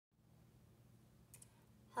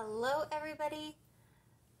Hello everybody,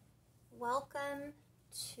 welcome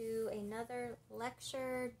to another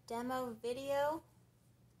lecture demo video,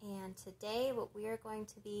 and today what we are going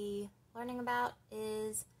to be learning about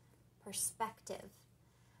is perspective.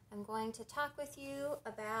 I'm going to talk with you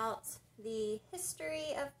about the history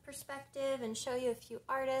of perspective and show you a few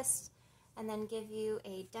artists and then give you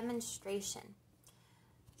a demonstration.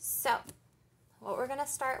 So what we're going to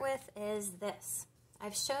start with is this.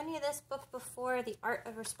 I've shown you this book before, The Art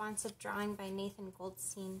of Responsive Drawing by Nathan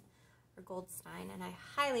Goldstein, and I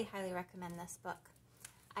highly, highly recommend this book.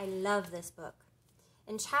 I love this book.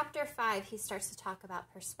 In chapter 5, he starts to talk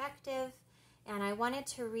about perspective, and I wanted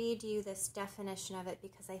to read you this definition of it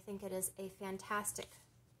because I think it is a fantastic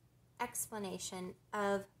explanation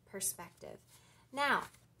of perspective. Now,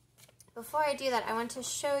 before I do that, I want to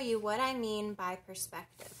show you what I mean by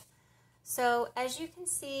perspective. So, as you can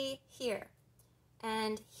see here,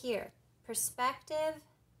 and here, perspective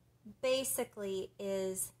basically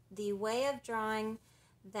is the way of drawing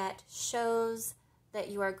that shows that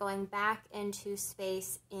you are going back into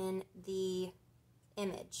space in the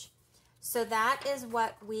image. So that is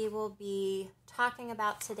what we will be talking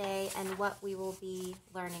about today and what we will be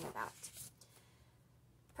learning about.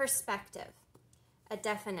 Perspective, a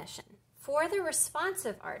definition. For the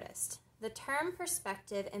responsive artist, the term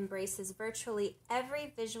perspective embraces virtually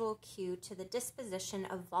every visual cue to the disposition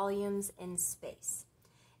of volumes in space.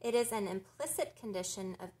 It is an implicit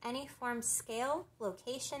condition of any form, scale,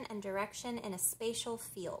 location, and direction in a spatial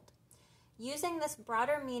field. Using this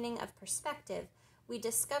broader meaning of perspective, we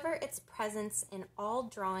discover its presence in all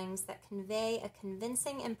drawings that convey a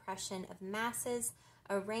convincing impression of masses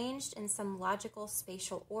arranged in some logical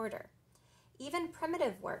spatial order. Even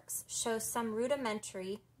primitive works show some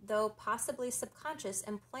rudimentary, though possibly subconscious,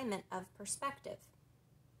 employment of perspective,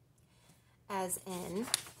 as in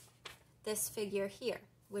this figure here,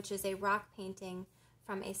 which is a rock painting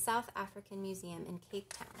from a South African museum in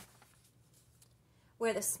Cape Town,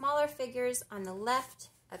 where the smaller figures on the left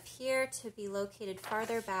appear to be located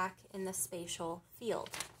farther back in the spatial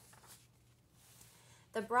field.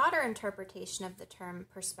 The broader interpretation of the term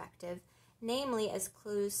perspective, namely as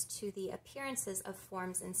clues to the appearances of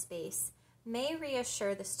forms in space, may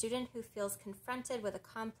reassure the student who feels confronted with a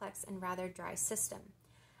complex and rather dry system.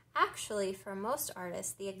 Actually, for most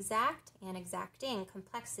artists, the exact and exacting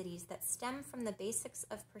complexities that stem from the basics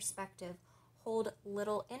of perspective hold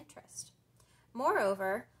little interest.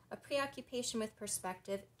 Moreover, a preoccupation with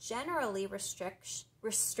perspective generally restricts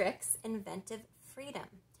inventive freedom.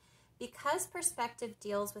 Because perspective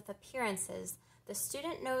deals with appearances, the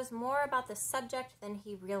student knows more about the subject than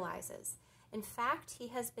he realizes. In fact, he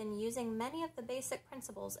has been using many of the basic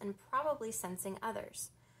principles and probably sensing others.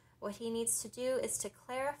 What he needs to do is to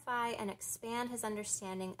clarify and expand his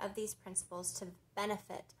understanding of these principles to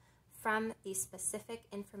benefit from the specific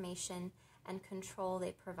information and control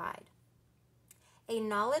they provide. A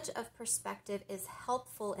knowledge of perspective is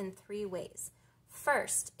helpful in 3 ways.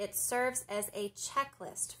 First, it serves as a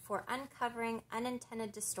checklist for uncovering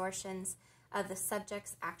unintended distortions of the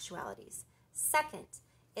subject's actualities. Second,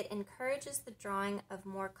 it encourages the drawing of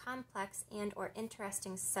more complex and or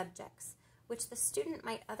interesting subjects, which the student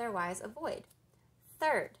might otherwise avoid.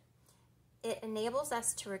 Third, it enables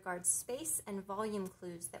us to regard space and volume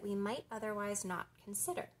clues that we might otherwise not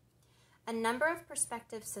consider. A number of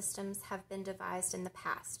perspective systems have been devised in the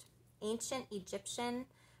past. Ancient Egyptian,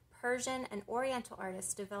 Persian, and Oriental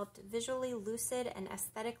artists developed visually lucid and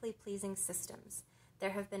aesthetically pleasing systems.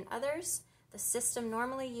 There have been others. The system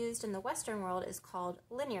normally used in the Western world is called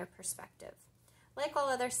linear perspective. Like all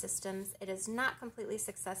other systems, it is not completely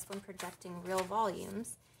successful in projecting real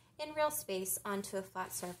volumes in real space onto a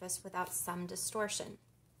flat surface without some distortion.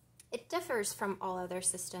 It differs from all other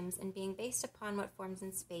systems in being based upon what forms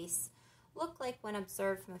in space look like when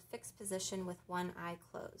observed from a fixed position with one eye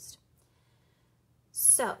closed.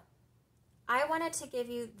 So, I wanted to give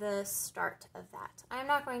you the start of that. I'm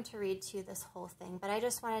not going to read to you this whole thing, but I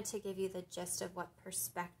just wanted to give you the gist of what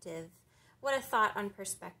a thought on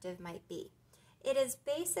perspective might be. It is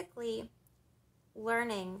basically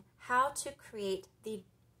learning how to create the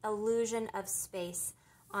illusion of space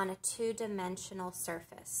on a 2-dimensional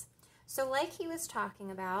surface. So like he was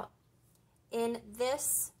talking about, in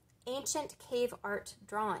this ancient cave art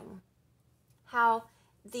drawing, how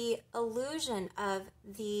the illusion of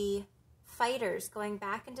the fighters going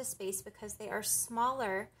back into space because they are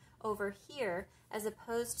smaller over here as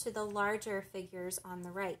opposed to the larger figures on the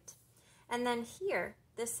right. And then here,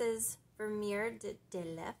 this is Vermeer de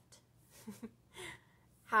Left,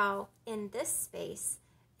 how in this space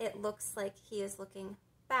it looks like he is looking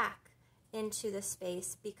back into the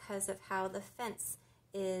space because of how the fence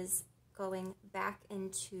is going back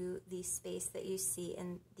into the space that you see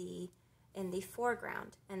in the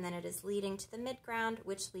foreground, and then it is leading to the midground,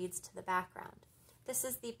 which leads to the background. This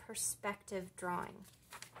is the perspective drawing.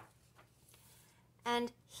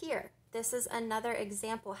 And here, this is another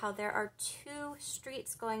example how there are two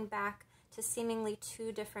streets going back to seemingly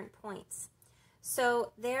two different points.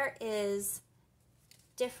 So there is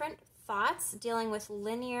different thoughts dealing with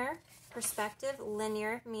linear perspective,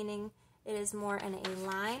 linear meaning it is more in a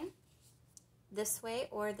line, this way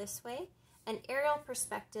or this way. An aerial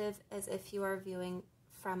perspective as if you are viewing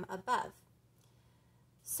from above.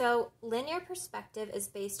 So linear perspective is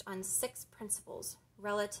based on 6 principles: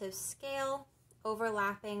 relative scale,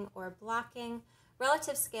 overlapping or blocking,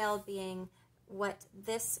 relative scale being what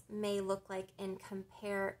this may look like in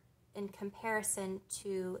comparison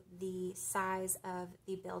to the size of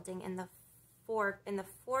the building in the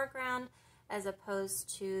foreground as opposed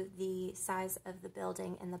to the size of the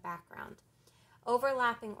building in the background.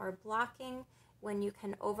 Overlapping or blocking, when you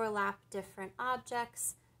can overlap different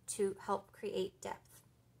objects to help create depth.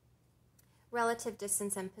 Relative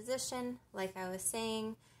distance and position, like I was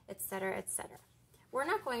saying, etc., etc. We're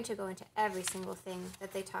not going to go into every single thing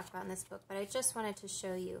that they talk about in this book, but I just wanted to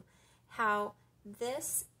show you how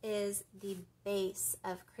this is the base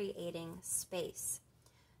of creating space.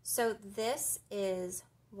 So this is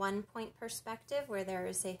one-point perspective where there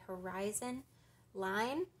is a horizon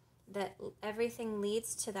line that everything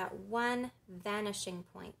leads to that one vanishing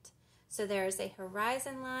point. So there is a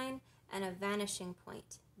horizon line and a vanishing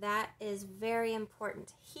point. That is very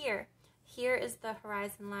important. Here is the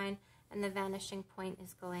horizon line and the vanishing point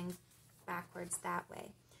is going backwards that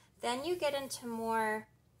way. Then you get into more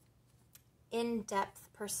in-depth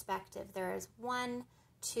perspective. There is 1,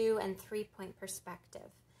 2, and 3-point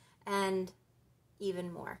perspective, and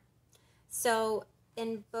even more. So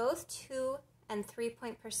in both 2 and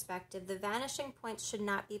 3-point perspective, the vanishing points should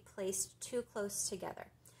not be placed too close together.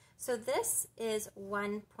 So this is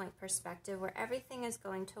 1-point perspective where everything is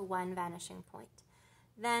going to one vanishing point.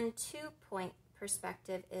 Then 2-point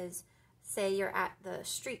perspective is, say you're at the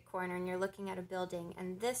street corner and you're looking at a building,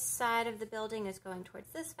 and this side of the building is going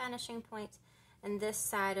towards this vanishing point, and this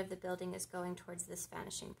side of the building is going towards this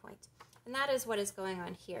vanishing point. And that is what is going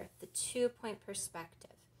on here, the 2-point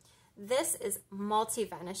perspective. This is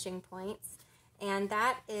multi-vanishing points, and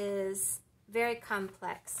that is very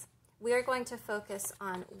complex. We are going to focus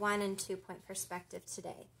on 1 and 2-point perspective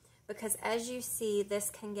today, because as you see,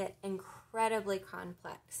 this can get incredibly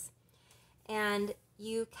complex. And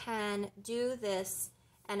you can do this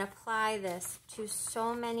and apply this to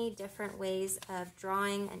so many different ways of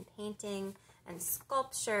drawing and painting and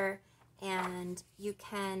sculpture, and you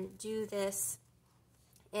can do this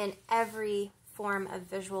in every form of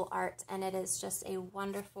visual art, and it is just a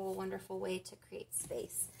wonderful, wonderful way to create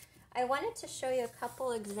space. I wanted to show you a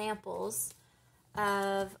couple examples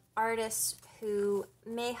of artists who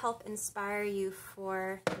may help inspire you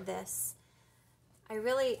for this. I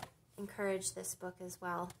really encourage this book as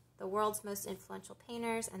well. The world's most influential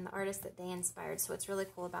painters and the artists that they inspired. So what's really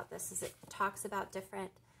cool about this is it talks about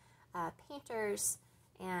different painters,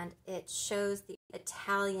 and it shows the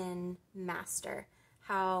Italian master,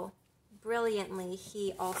 how brilliantly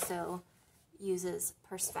he also uses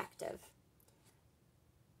perspective.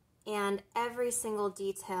 And every single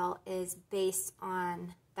detail is based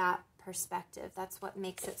on that perspective. That's what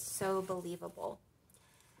makes it so believable.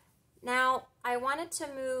 Now, I wanted to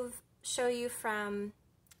show you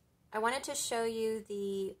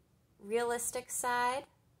the realistic side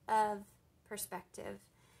of perspective.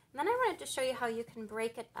 And then I wanted to show you how you can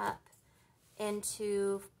break it up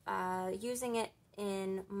into using it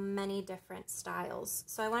in many different styles.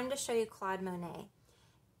 So I wanted to show you Claude Monet.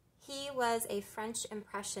 He was a French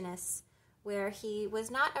impressionist where he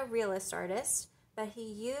was not a realist artist, but he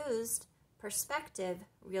used perspective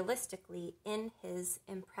realistically in his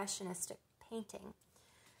impressionistic painting.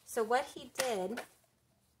 So what he did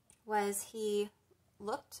was he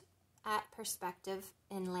looked at perspective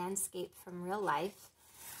in landscape from real life,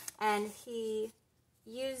 and he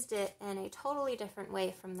used it in a totally different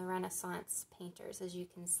way from the Renaissance painters, as you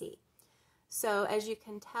can see. So as you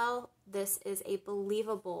can tell, this is a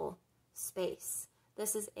believable space.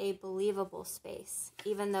 This is a believable space,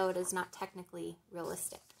 even though it is not technically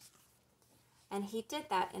realistic. And he did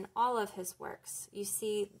that in all of his works. You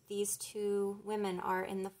see these two women are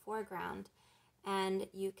in the foreground, and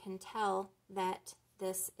you can tell that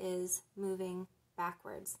this is moving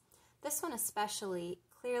backwards. This one especially,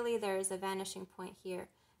 clearly there is a vanishing point here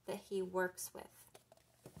that he works with.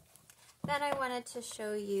 Then I wanted to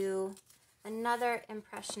show you another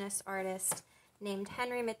Impressionist artist named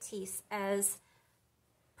Henri Matisse, as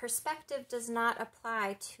perspective does not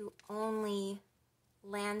apply to only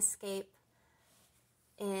landscape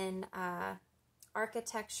in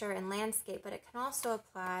architecture and landscape, but it can also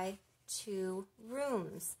apply to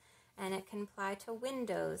rooms, and it can apply to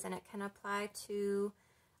windows, and it can apply to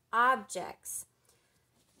objects.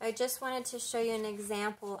 I just wanted to show you an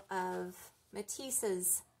example of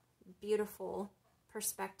Matisse's beautiful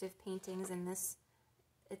perspective paintings in this.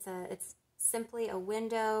 It's simply a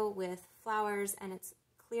window with flowers, and it's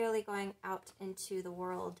clearly going out into the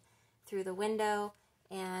world through the window,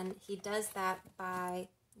 and he does that by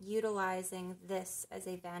utilizing this as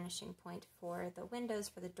a vanishing point for the windows,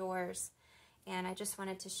 for the doors. And I just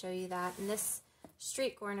wanted to show you that. And this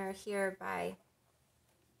street corner here by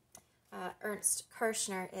Ernst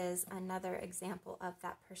Kirchner is another example of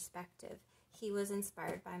that perspective. He was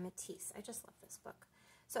inspired by Matisse. I just love this book.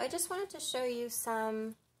 So I just wanted to show you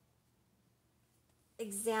some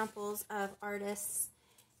examples of artists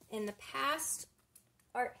in the past,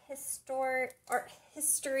 art historical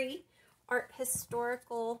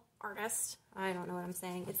artists. I don't know what I'm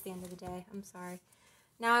saying. It's the end of the day. I'm sorry.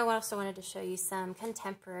 Now I also wanted to show you some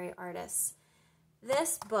contemporary artists.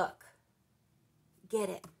 This book, get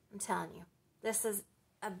it. I'm telling you. This is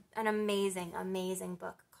an amazing, amazing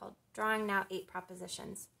book called Drawing Now 8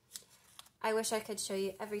 Propositions. I wish I could show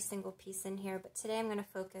you every single piece in here, but today I'm going to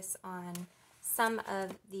focus on some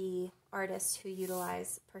of the artists who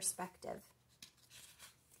utilize perspective.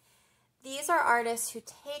 These are artists who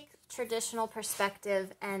take traditional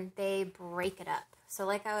perspective and they break it up. So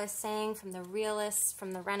like I was saying, from the realists,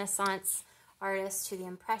 from the Renaissance artists to the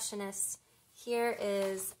Impressionists, here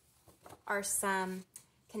are some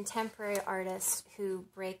contemporary artists who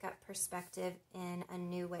break up perspective in a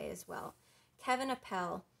new way as well. Kevin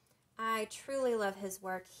Appel, I truly love his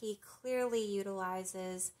work. He clearly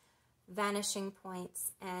utilizes vanishing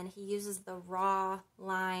points, and he uses the raw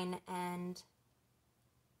line and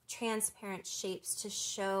transparent shapes to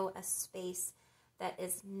show a space that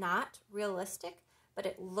is not realistic, but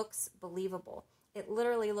it looks believable. It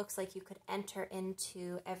literally looks like you could enter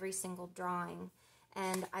into every single drawing.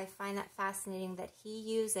 And I find that fascinating that he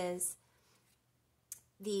uses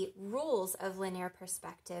the rules of linear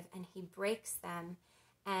perspective and he breaks them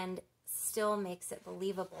and still makes it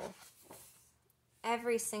believable.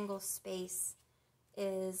 Every single space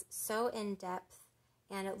is so in-depth,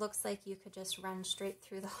 and it looks like you could just run straight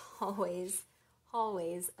through the hallways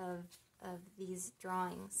of these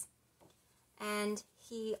drawings. And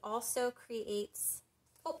he also creates,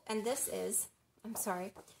 and this is,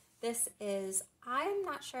 I'm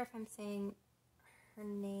not sure if I'm saying her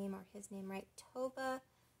name or his name right, Toba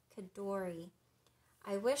Kadori.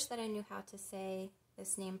 I wish that I knew how to say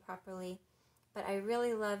this name properly, but I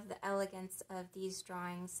really love the elegance of these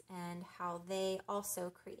drawings and how they also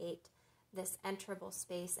create this enterable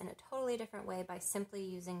space in a totally different way by simply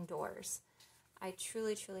using doors. I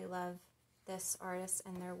truly, truly love this artist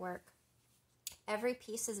and their work. Every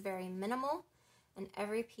piece is very minimal, and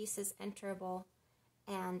every piece is enterable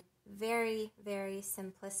and very, very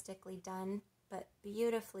simplistically done, but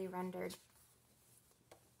beautifully rendered.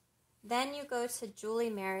 Then you go to Julie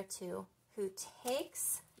Meritou, who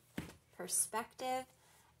takes perspective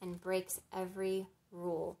and breaks every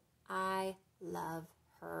rule. I love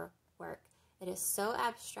her work. It is so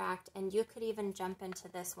abstract, and you could even jump into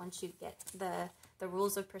this once you get the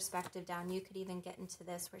rules of perspective down. You could even get into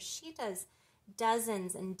this where she does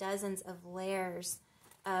dozens and dozens of layers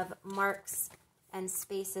of marks and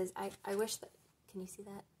spaces. I wish that, can you see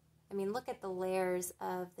that? I mean, look at the layers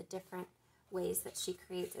of the different ways that she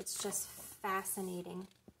creates. It's just fascinating.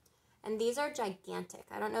 And these are gigantic.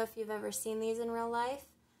 I don't know if you've ever seen these in real life,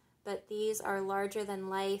 but these are larger than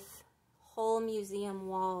life. Whole museum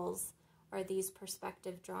walls are these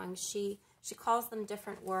perspective drawings. She calls them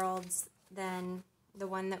different worlds than the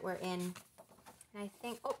one that we're in. And I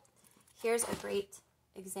think, here's a great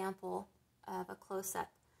example of a close-up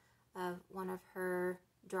of one of her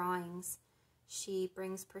drawings. She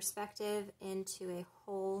brings perspective into a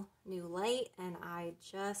whole new light, and I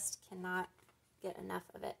just cannot get enough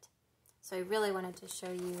of it. So I really wanted to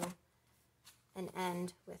show you and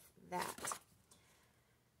end with that.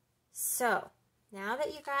 So now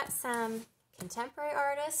that you got some contemporary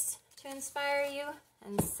artists to inspire you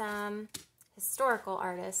and some historical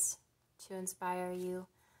artists to inspire you,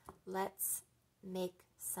 let's make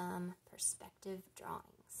some perspective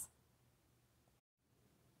drawings.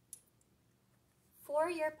 For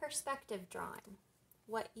your perspective drawing,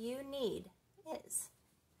 what you need is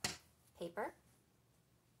paper,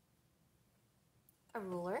 a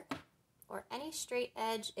ruler, or any straight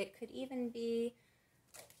edge. It could even be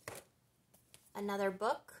another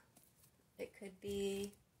book. It could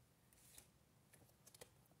be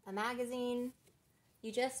a magazine,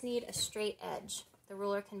 you just need a straight edge. The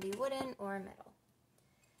ruler can be wooden or metal.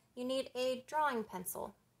 You need a drawing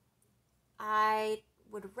pencil. I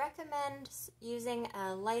would recommend using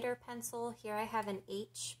a lighter pencil. Here I have an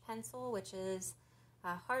H pencil, which is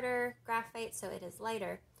a harder graphite, so it is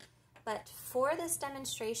lighter. But for this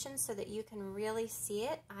demonstration, so that you can really see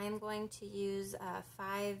it, I'm going to use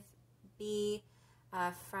 5B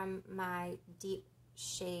from my deep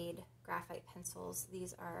shade graphite pencils.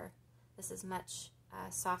 This is much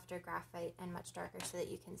softer graphite and much darker so that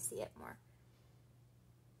you can see it more.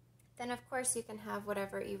 Then of course you can have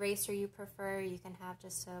whatever eraser you prefer. You can have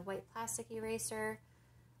just a white plastic eraser,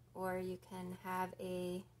 or you can have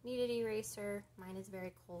a kneaded eraser. Mine is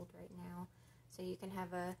very cold right now, so you can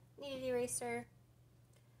have a kneaded eraser,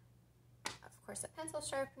 of course a pencil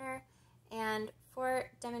sharpener, and for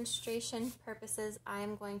demonstration purposes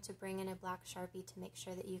I'm going to bring in a black Sharpie to make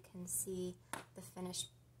sure that you can see the finished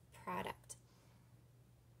product.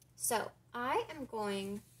 So I am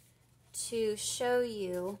going to show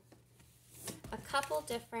you a couple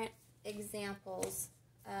different examples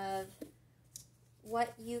of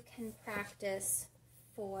what you can practice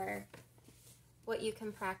for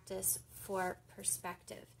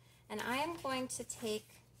perspective. And I am going to take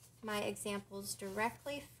my examples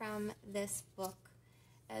directly from this book,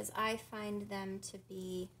 as I find them to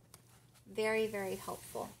be very, very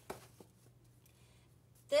helpful.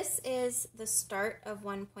 This is the start of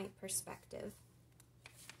one-point perspective,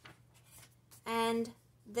 and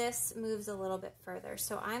this moves a little bit further.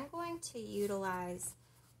 So I'm going to utilize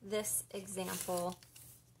this example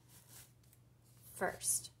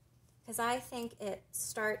first, because I think it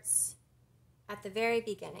starts at the very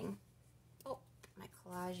beginning. Oh, my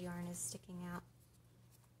collage yarn is sticking out.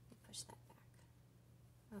 Let me push that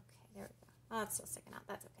back. Okay, there we go. Oh, it's still sticking out.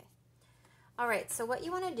 That's okay. All right, so what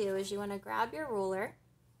you want to do is you want to grab your ruler,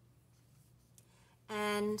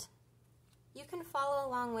 and you can follow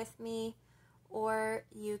along with me, or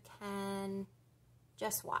you can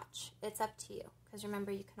just watch. It's up to you, because remember,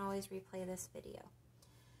 you can always replay this video.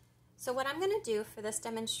 So what I'm going to do for this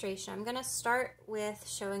demonstration, I'm going to start with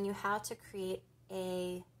showing you how to create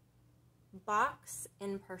a box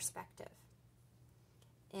in perspective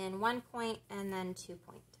in 1 point and then 2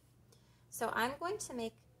 point. So I'm going to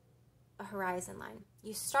make a horizon line.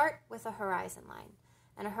 You start with a horizon line,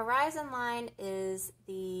 and a horizon line is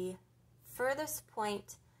the furthest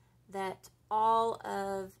point that all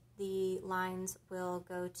of the lines will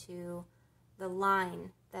go to the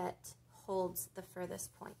line that holds the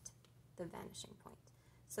furthest point, the vanishing point.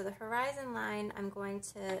 So the horizon line,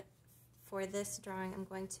 for this drawing, I'm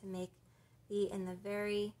going to make be in the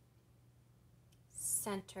very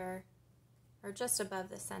center, or just above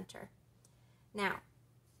the center. Now,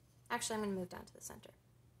 actually I'm going to move down to the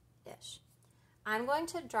center-ish. I'm going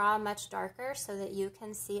to draw much darker so that you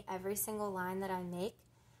can see every single line that I make,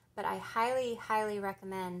 but I highly, highly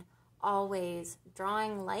recommend always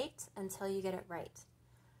drawing light until you get it right.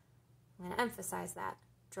 I'm going to emphasize that.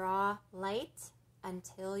 Draw light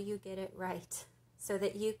until you get it right, so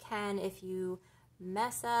that you can, if you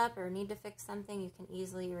mess up or need to fix something, you can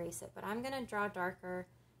easily erase it. But I'm going to draw darker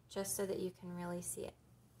just so that you can really see it.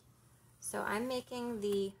 So I'm making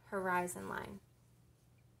the horizon line.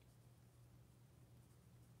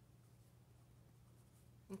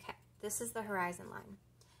 Okay, this is the horizon line.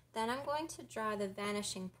 Then I'm going to draw the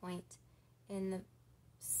vanishing point in the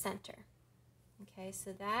center. Okay,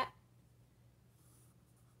 so that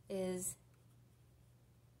is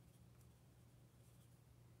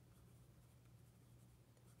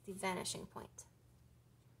the vanishing point.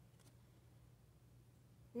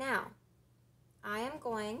 Now, I am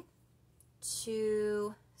going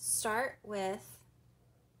to start with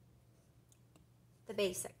the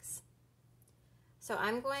basics. So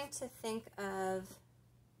I'm going to think of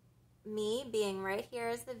me being right here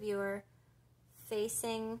as the viewer,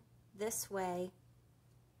 facing this way,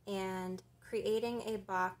 and creating a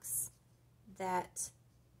box that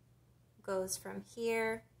goes from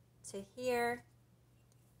here to here,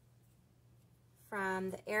 from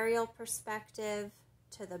the aerial perspective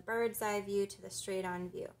to the bird's eye view to the straight on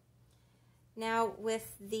view. Now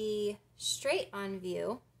with the straight on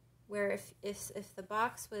view, where if the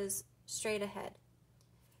box was straight ahead,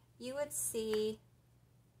 you would see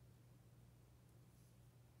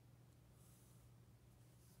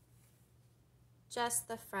just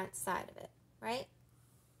the front side of it, right?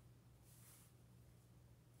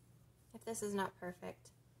 If this is not perfect,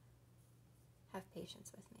 have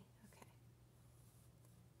patience with me, okay?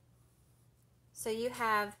 So you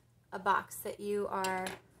have a box that you are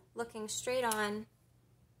looking straight on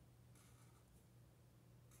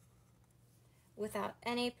without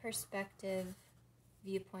any perspective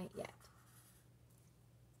viewpoint yet.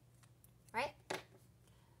 Right?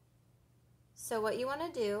 So what you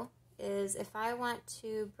want to do is, if I want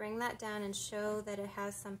to bring that down and show that it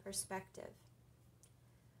has some perspective,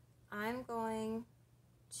 I'm going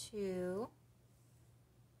to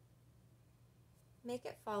make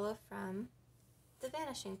it follow from the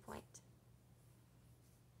vanishing point.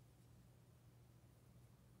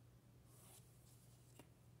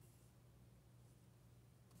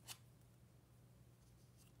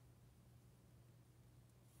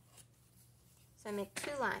 So I make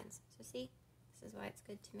 2 lines. So see, this is why it's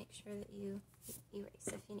good to make sure that you erase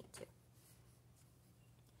if you need to.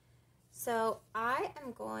 So I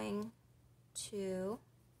am going to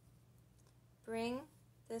bring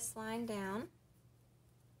this line down.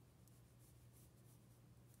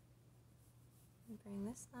 Bring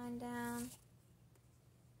this line down.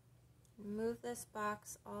 Move this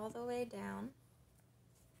box all the way down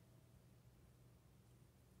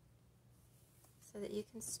so that you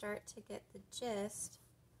can start to get the gist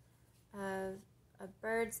of a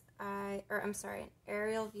bird's eye, or I'm sorry, an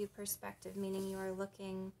aerial view perspective, meaning you are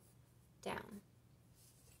looking down.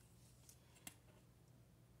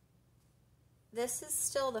 This is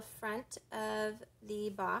still the front of the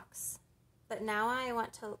box, but now I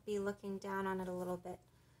want to be looking down on it a little bit.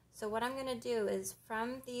 So what I'm going to do is,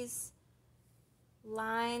 from these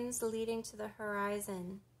lines leading to the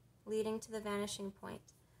horizon, leading to the vanishing point,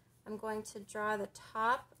 I'm going to draw the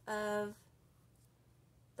top of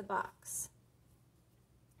the box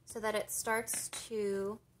so that it starts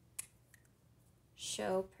to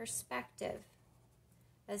show perspective,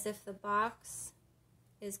 as if the box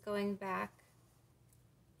is going back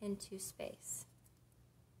into space.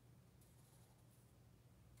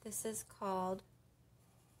 This is called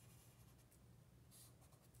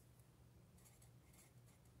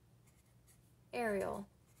aerial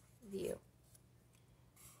view.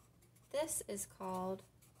 This is called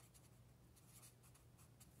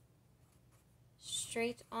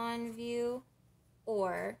straight on view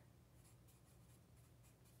or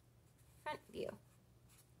front view.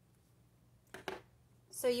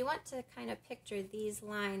 So you want to kind of picture these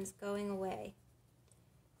lines going away.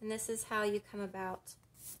 And this is how you come about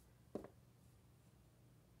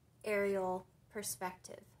aerial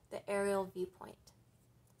perspective, the aerial viewpoint.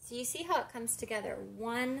 So you see how it comes together,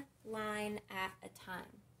 one line at a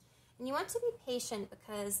time. And you want to be patient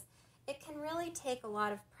because it can really take a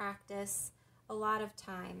lot of practice, a lot of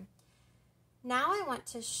time. Now I want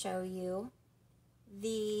to show you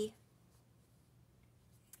the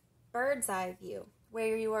bird's eye view,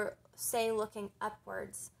 where you are, say, looking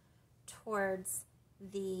upwards towards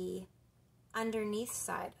the underneath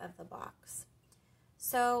side of the box.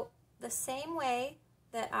 So the same way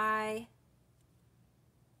that I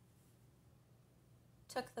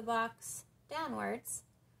took the box downwards,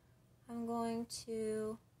 I'm going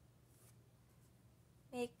to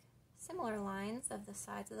make similar lines of the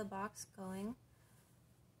sides of the box going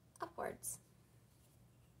upwards.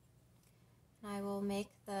 And I will make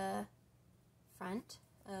the front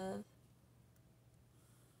of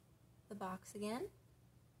the box again.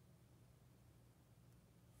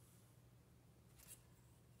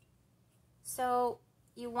 So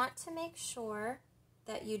you want to make sure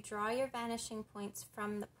that you draw your vanishing points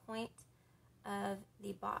from the point of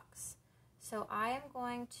the box. So I am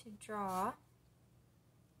going to draw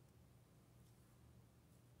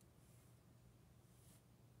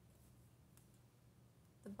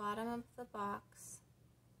the bottom of the box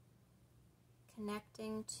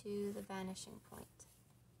connecting to the vanishing point.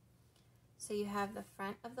 So you have the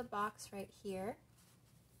front of the box right here,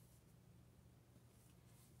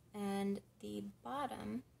 and the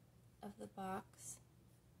bottom of the box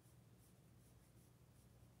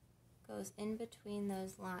goes in between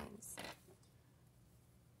those lines.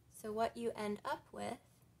 So what you end up with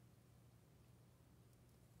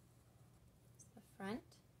is the front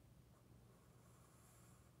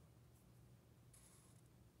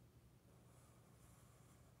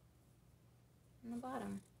and the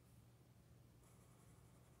bottom.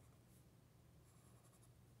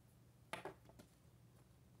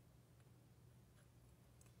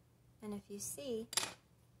 And if you see,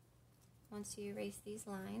 once you erase these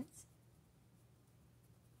lines,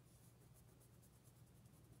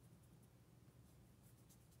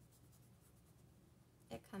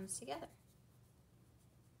 it comes together.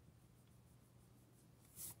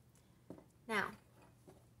 Now,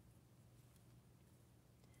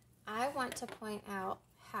 I want to point out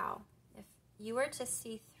how, if you were to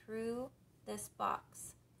see through this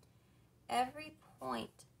box, every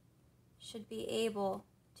point should be able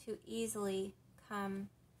to easily come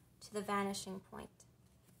to the vanishing point.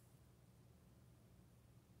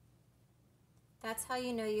 That's how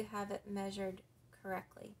you know you have it measured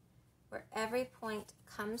correctly, where every point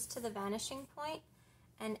comes to the vanishing point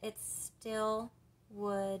and it still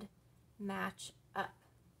would match up.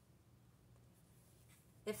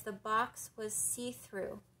 If the box was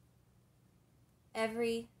see-through,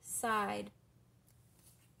 every side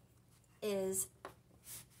is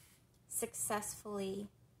successfully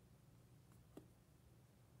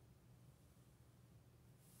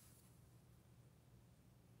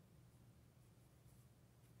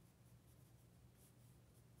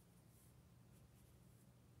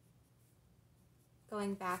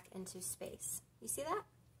going back into space. You see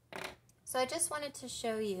that? So I just wanted to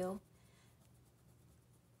show you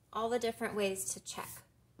all the different ways to check.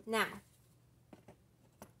 Now,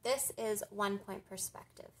 this is 1-point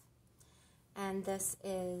perspective, and this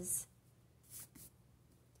is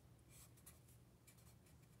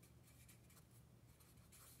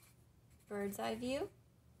bird's eye view,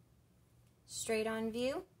 straight on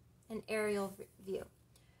view, and aerial view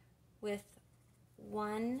with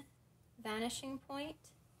one vanishing point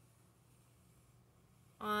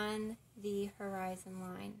on the horizon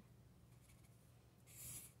line.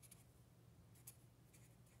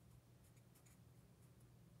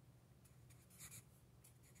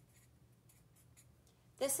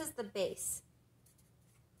 This is the base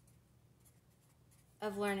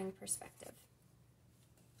of learning perspective.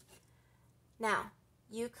 Now,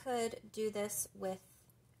 you could do this with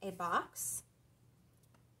a box.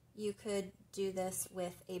 You could do this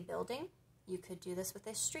with a building. You could do this with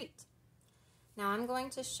a street. Now I'm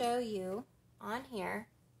going to show you on here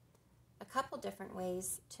a couple different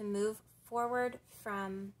ways to move forward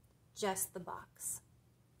from just the box.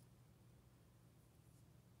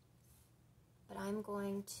 But I'm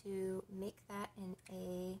going to make that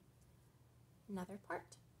in another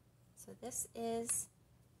part. So this is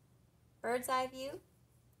bird's eye view,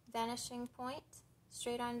 vanishing point,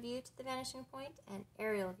 straight on view to the vanishing point, and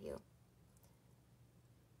aerial view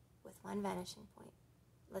with one vanishing point.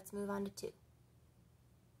 Let's move on to 2.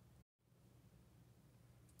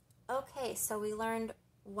 Okay, so we learned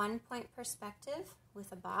 1-point perspective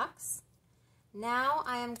with a box. Now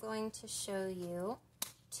I am going to show you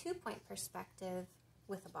 2-point perspective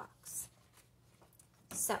with a box.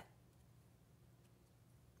 So,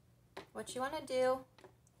 what you want to do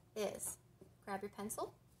is grab your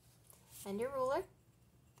pencil and your ruler,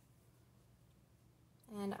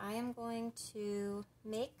 and I am going to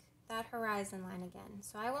make that horizon line again.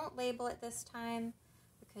 So I won't label it this time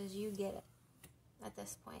because you get it at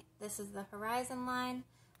this point. This is the horizon line,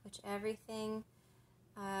 which everything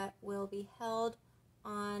will be held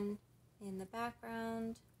on in the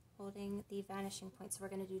background, holding the vanishing point. So we're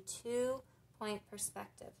going to do 2-point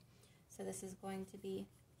perspective. So this is going to be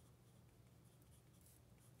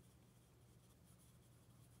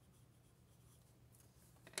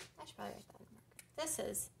I should probably write that in marker. This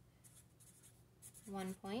is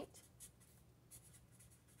 1-point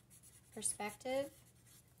perspective,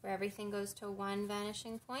 where everything goes to one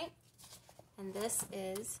vanishing point, and this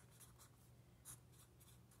is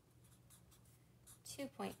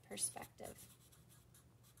 2-point perspective,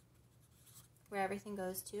 where everything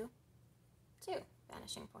goes to 2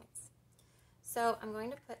 vanishing points. So I'm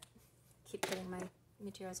going to keep getting my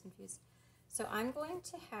materials confused. So I'm going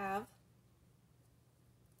to have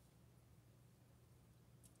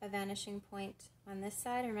a vanishing point on this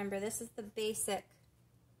side. Remember, this is the basic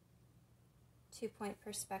 2-point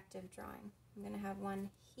perspective drawing. I'm going to have one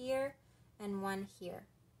here and one here.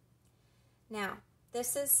 Now,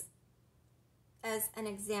 this is, as an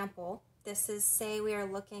example, this is, say we are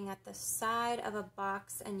looking at the side of a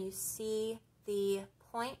box and you see the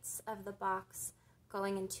points of the box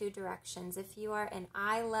going in 2 directions. If you are in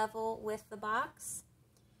eye level with the box,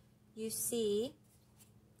 you see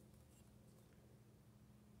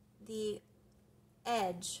the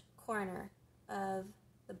edge corner of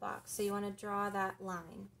the box. So you want to draw that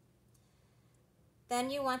line. Then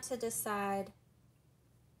you want to decide,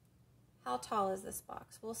 how tall is this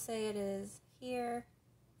box? We'll say it is here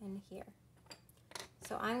and here.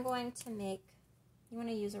 So I'm going to make, you want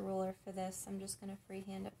to use a ruler for this. I'm just going to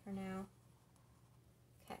freehand it for now.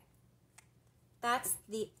 Okay. That's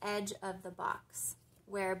the edge of the box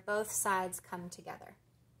where both sides come together.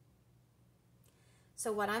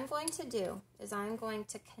 So what I'm going to do is I'm going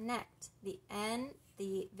to connect the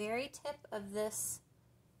very tip of this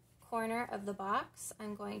corner of the box.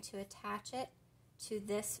 I'm going to attach it to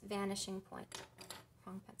this vanishing point.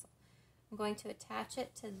 Wrong pencil. I'm going to attach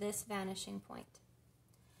it to this vanishing point.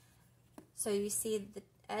 So you see the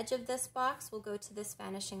edge of this box will go to this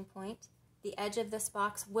vanishing point. the edge of this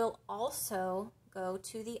box will also go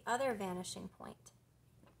to the other vanishing point.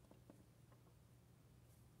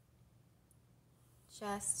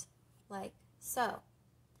 Just like so.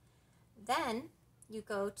 Then you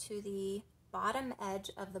go to the bottom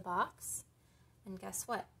edge of the box, and guess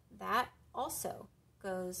what? That also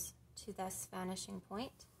goes to this vanishing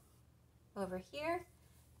point over here,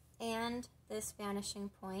 and this vanishing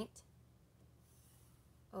point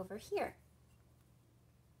over here.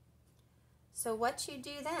 So what you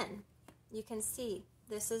do then, you can see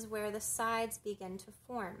this is where the sides begin to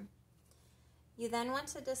form. You then want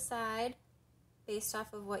to decide, based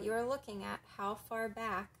off of what you're looking at, how far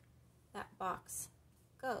back that box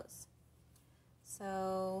goes.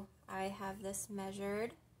 So I have this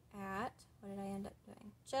measured at, what did I end up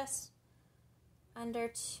doing? Just under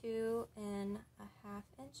 2.5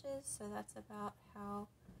 inches, so that's about how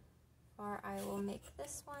far I will make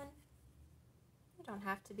this one. They don't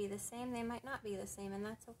have to be the same, they might not be the same, and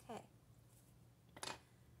that's okay.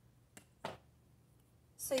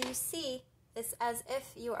 So you see, it's as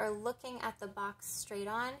if you are looking at the box straight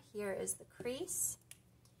on. Here is the crease.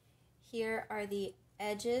 Here are the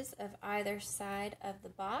edges of either side of the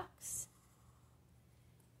box.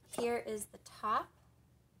 Here is the top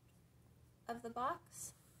of the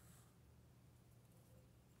box.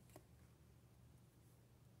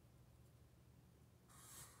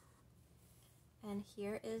 And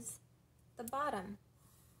here is the bottom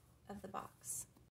of the box.